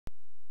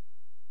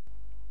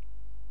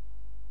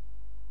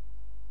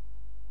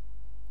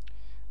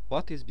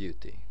What is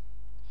beauty?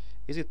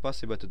 Is it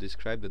possible to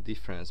describe the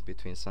difference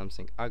between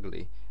something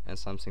ugly and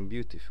something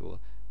beautiful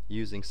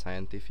using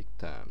scientific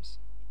terms?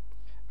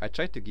 I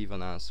try to give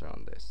an answer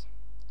on this.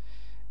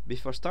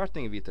 Before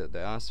starting with the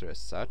answer as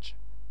such,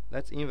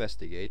 let's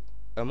investigate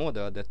a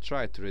model that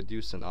tried to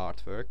reduce an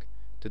artwork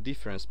to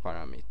different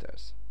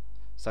parameters,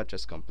 such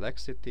as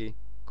complexity,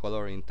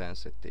 color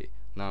intensity,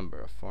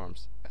 number of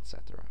forms,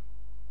 etc.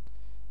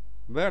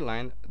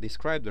 Berline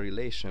described the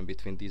relation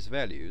between these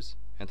values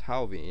and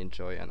how we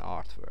enjoy an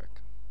artwork.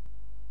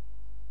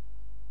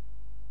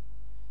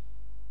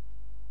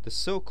 The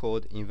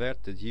so-called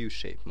inverted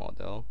U-shape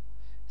model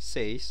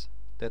says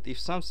that if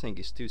something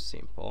is too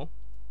simple,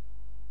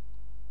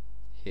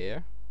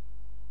 here,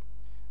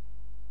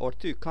 or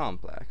too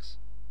complex,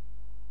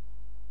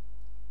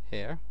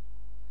 here,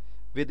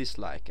 we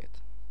dislike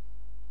it.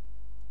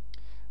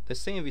 The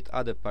same with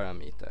other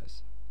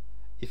parameters.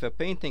 If a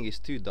painting is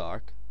too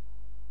dark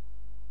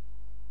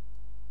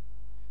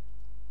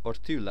or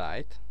too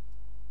light,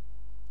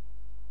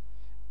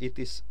 it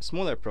is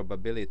smaller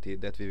probability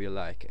that we will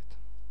like it.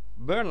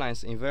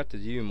 Berline's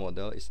inverted U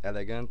model is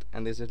elegant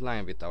and is in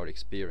line with our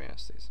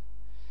experiences.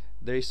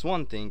 There is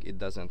one thing it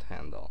doesn't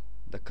handle: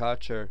 the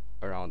culture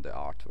around the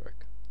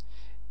artwork.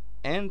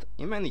 And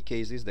in many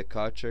cases the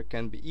culture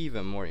can be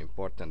even more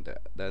important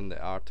than the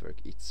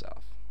artwork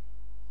itself.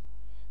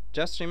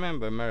 Just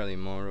remember Marilyn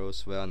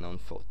Monroe's well-known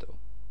photo.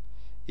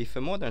 If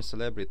a modern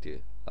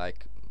celebrity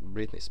like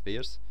Britney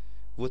Spears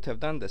would have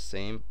done the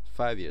same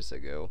 5 years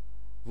ago,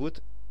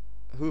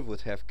 who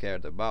would have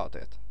cared about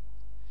it?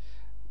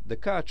 The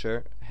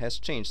culture has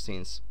changed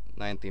since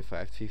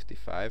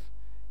 1955,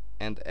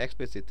 and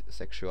explicit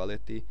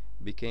sexuality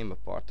became a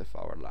part of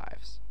our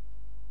lives.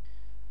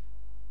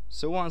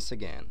 So once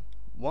again,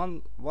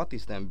 what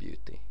is then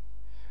beauty?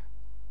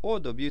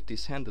 Although beauty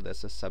is handled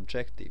as a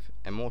subjective,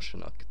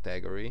 emotional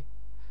category,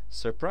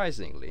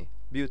 surprisingly,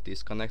 beauty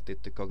is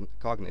connected to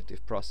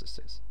cognitive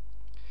processes.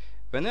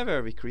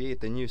 Whenever we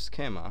create a new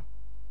schema,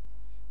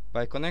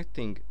 by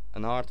connecting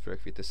an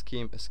artwork with a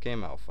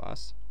schema of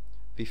us,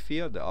 we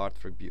feel the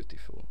artwork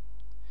beautiful.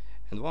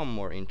 And one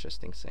more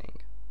interesting thing: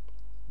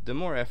 the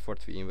more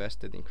effort we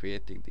invested in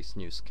creating this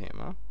new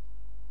schema,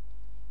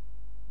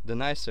 the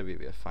nicer we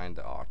will find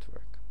the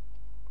artwork.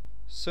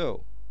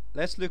 So,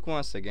 let's look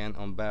once again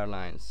on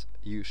Berline's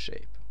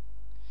U-shape.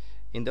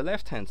 In the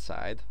left-hand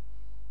side,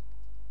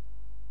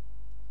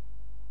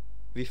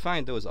 we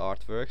find those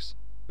artworks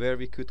where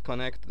we could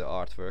connect the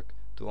artwork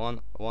to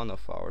one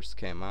of our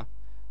schema,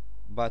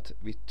 but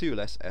with too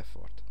less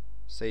effort,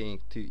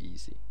 saying too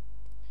easy.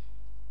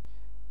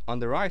 On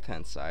the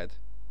right-hand side,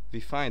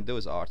 we find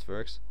those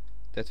artworks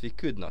that we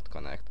could not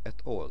connect at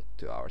all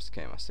to our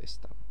schema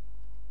system.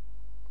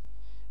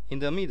 In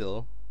the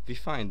middle, we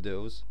find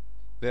those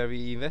where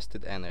we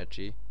invested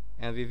energy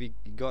and we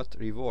got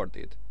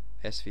rewarded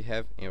as we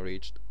have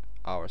enriched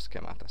our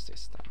schemata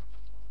system.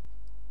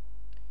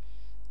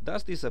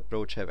 Does this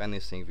approach have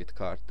anything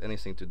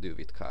to do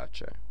with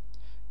culture?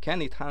 Can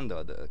it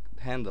handle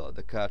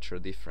the cultural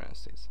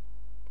differences?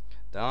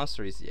 The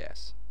answer is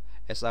yes,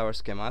 as our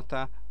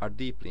schemata are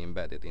deeply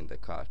embedded in the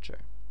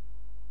culture.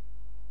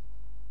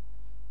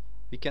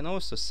 We can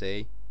also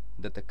say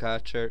that the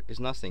culture is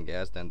nothing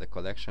else than the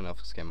collection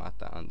of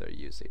schemata under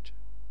usage.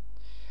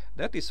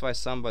 That is why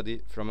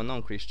somebody from a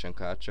non-Christian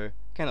culture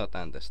cannot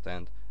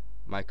understand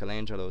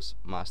Michelangelo's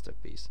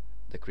masterpiece,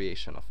 The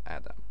Creation of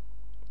Adam.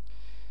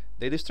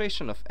 The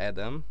illustration of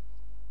Adam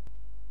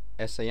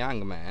as a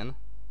young man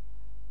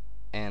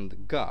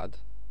and God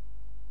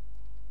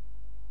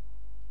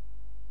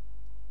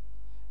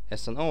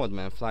as an old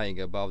man flying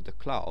above the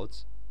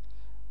clouds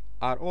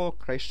are all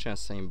Christian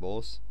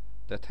symbols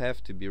that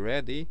have to be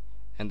ready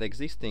and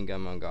existing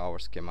among our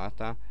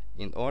schemata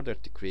in order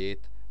to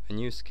create a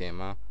new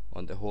schema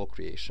on the whole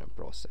creation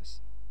process.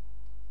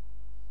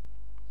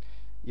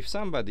 If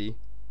somebody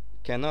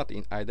cannot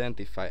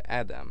identify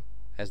Adam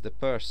as the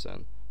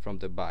person from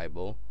the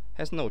Bible,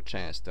 has no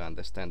chance to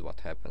understand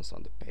what happens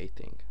on the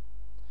painting.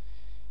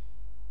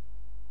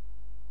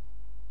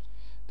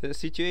 The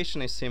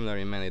situation is similar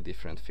in many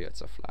different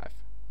fields of life: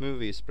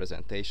 movies,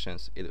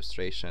 presentations,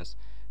 illustrations,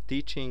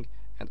 teaching,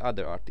 and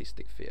other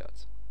artistic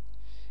fields.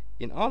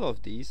 In all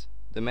of these,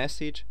 the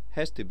message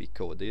has to be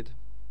coded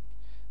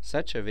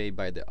such a way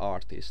by the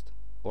artist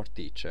or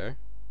teacher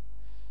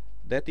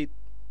that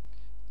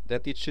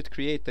it should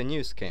create a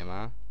new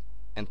schema,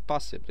 and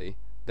possibly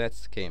that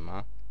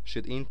schema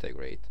should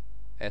integrate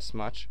as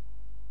much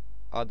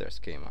other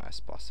schema as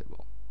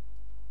possible.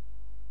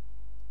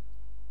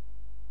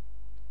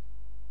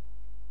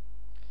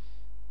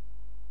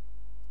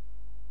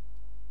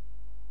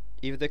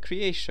 If the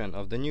creation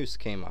of the new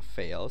schema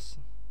fails,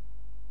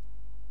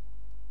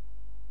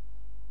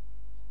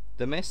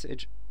 the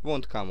message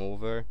won't come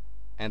over,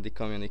 and the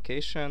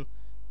communication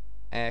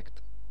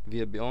act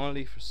will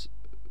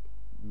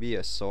be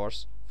a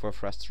source for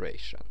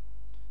frustration,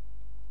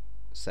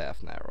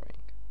 self-narrowing.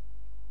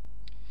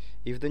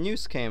 If the new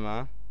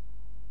schema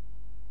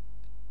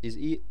is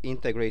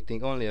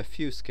integrating only a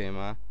few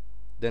schema,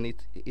 then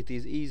it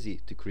is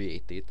easy to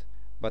create it,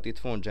 but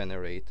it won't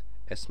generate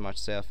as much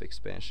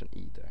self-expansion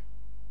either.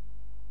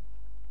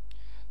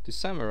 To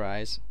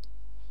summarize,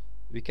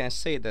 we can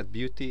say that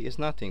beauty is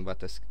nothing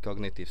but a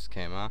cognitive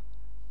schema,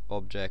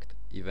 object,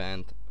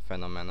 event,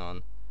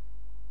 phenomenon,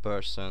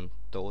 person,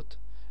 thought,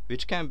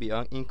 which can be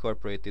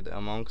incorporated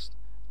amongst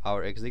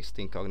our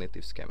existing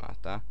cognitive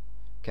schemata,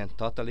 can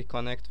totally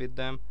connect with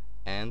them,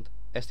 and,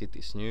 as it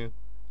is new,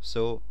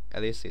 so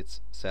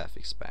elicits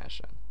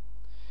self-expansion.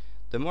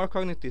 The more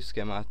cognitive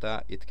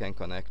schemata it can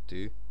connect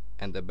to,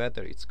 and the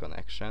better its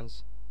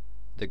connections,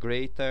 the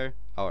greater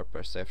our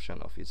perception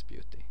of its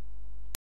beauty.